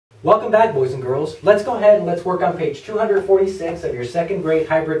Welcome back, boys and girls. Let's go ahead and let's work on page 246 of your second grade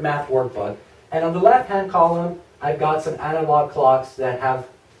hybrid math workbook. And on the left-hand column, I've got some analog clocks that have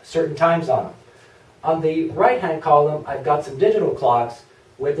certain times on them. On the right-hand column, I've got some digital clocks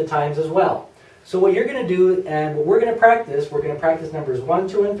with the times as well. So what you're going to do, and what we're going to practice numbers 1,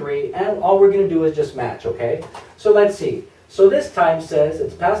 2, and 3, and all we're going to do is just match, okay? So let's see. So this time says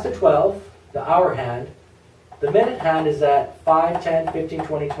it's past the 12, the hour hand. The minute hand is at 5, 10, 15,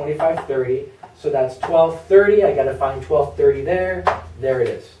 20, 25, 30. So that's 12:30. I got to find 12:30 there. There it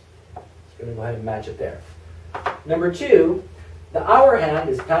is. Just going to go ahead and match it there. Number 2, the hour hand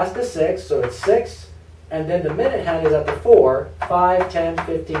is past the 6, so it's 6. And then the minute hand is at the 4, 5, 10,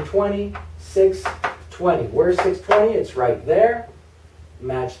 15, 20, 6, 20. Where's 6:20? It's right there.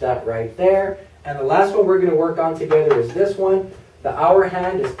 Match that right there. And the last one we're going to work on together is this one. The hour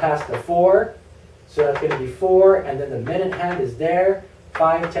hand is past the 4. So that's going to be 4, and then the minute hand is there.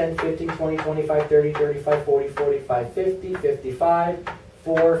 5, 10, 15, 20, 25, 30, 35, 40, 45, 50, 55,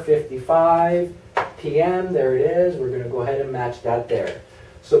 4:55 p.m. There it is. We're going to go ahead and match that there.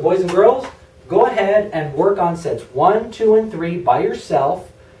 So boys and girls, go ahead and work on sets 1, 2, and 3 by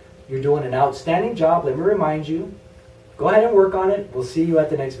yourself. You're doing an outstanding job. Let me remind you. Go ahead and work on it. We'll see you at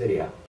the next video.